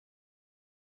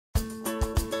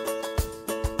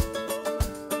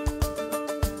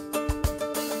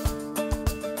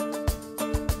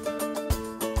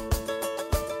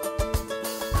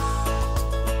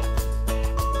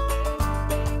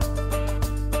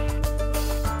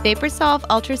VaporSolve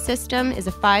Ultra System is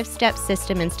a 5-step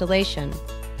system installation.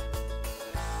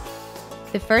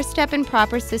 The first step in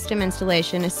proper system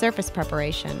installation is surface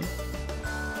preparation.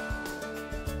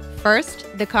 First,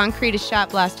 the concrete is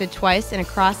shot blasted twice in a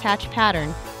crosshatch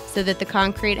pattern so that the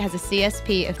concrete has a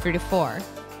CSP of 3 to 4.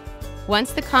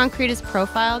 Once the concrete is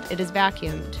profiled, it is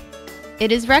vacuumed.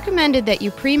 It is recommended that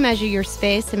you pre-measure your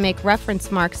space and make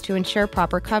reference marks to ensure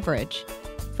proper coverage.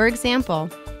 For example,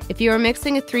 if you are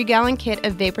mixing a 3-gallon kit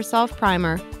of VaporSolve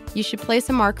primer, you should place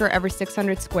a marker every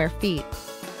 600 square feet.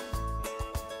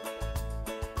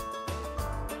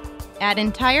 Add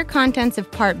entire contents of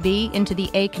Part B into the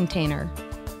A container.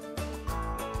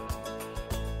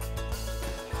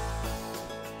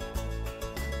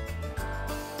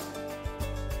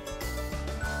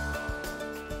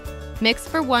 Mix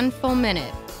for 1 full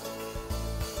minute.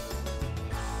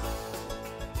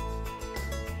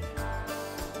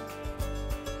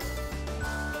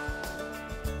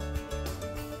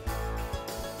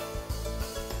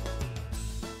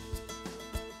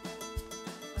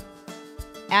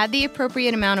 Add the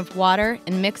appropriate amount of water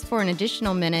and mix for an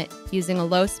additional minute using a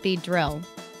low-speed drill.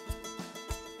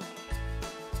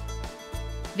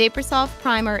 VaporSolve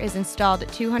primer is installed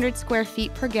at 200 square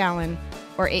feet per gallon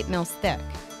or 8 mils thick.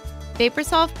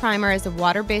 VaporSolve primer is a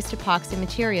water-based epoxy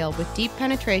material with deep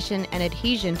penetration and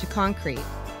adhesion to concrete.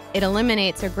 It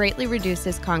eliminates or greatly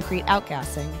reduces concrete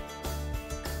outgassing.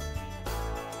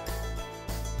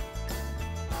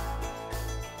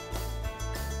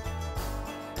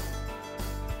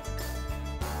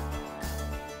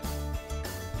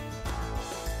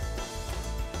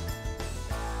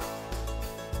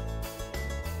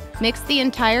 Mix the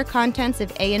entire contents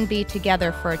of A and B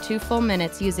together for 2 full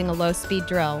minutes using a low-speed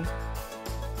drill.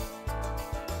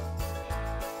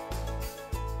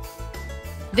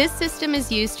 This system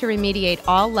is used to remediate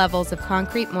all levels of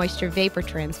concrete moisture vapor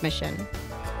transmission.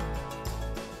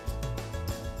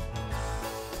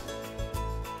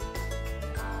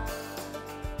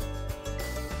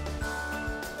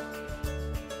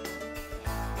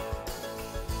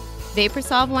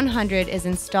 VaporSolve 100 is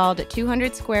installed at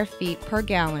 200 square feet per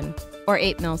gallon, or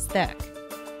 8 mils thick.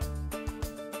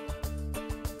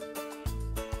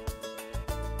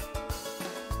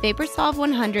 VaporSolve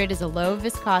 100 is a low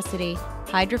viscosity,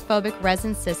 hydrophobic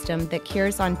resin system that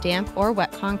cures on damp or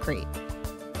wet concrete.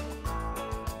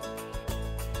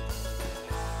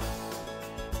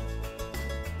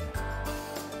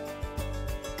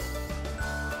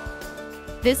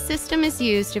 This system is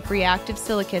used if reactive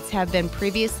silicates have been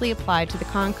previously applied to the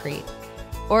concrete,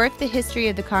 or if the history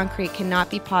of the concrete cannot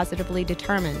be positively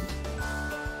determined.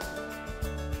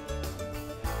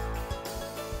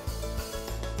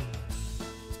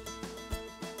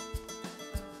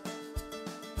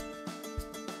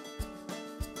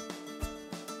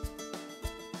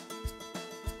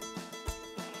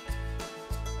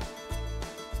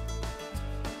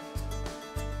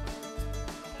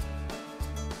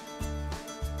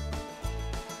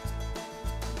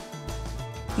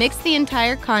 Mix the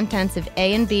entire contents of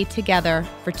A and B together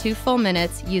for 2 full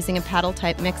minutes using a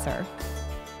paddle-type mixer.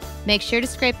 Make sure to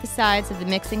scrape the sides of the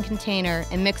mixing container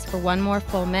and mix for 1 more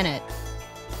full minute.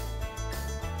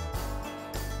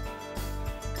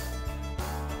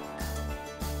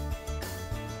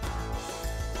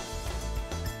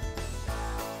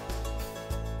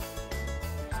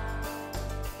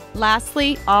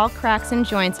 Lastly, all cracks and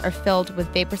joints are filled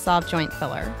with VaporSolve Joint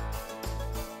Filler.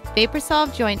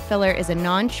 VaporSolve Joint Filler is a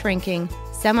non-shrinking,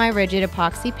 semi-rigid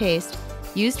epoxy paste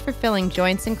used for filling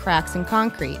joints and cracks in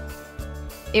concrete.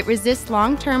 It resists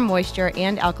long-term moisture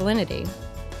and alkalinity.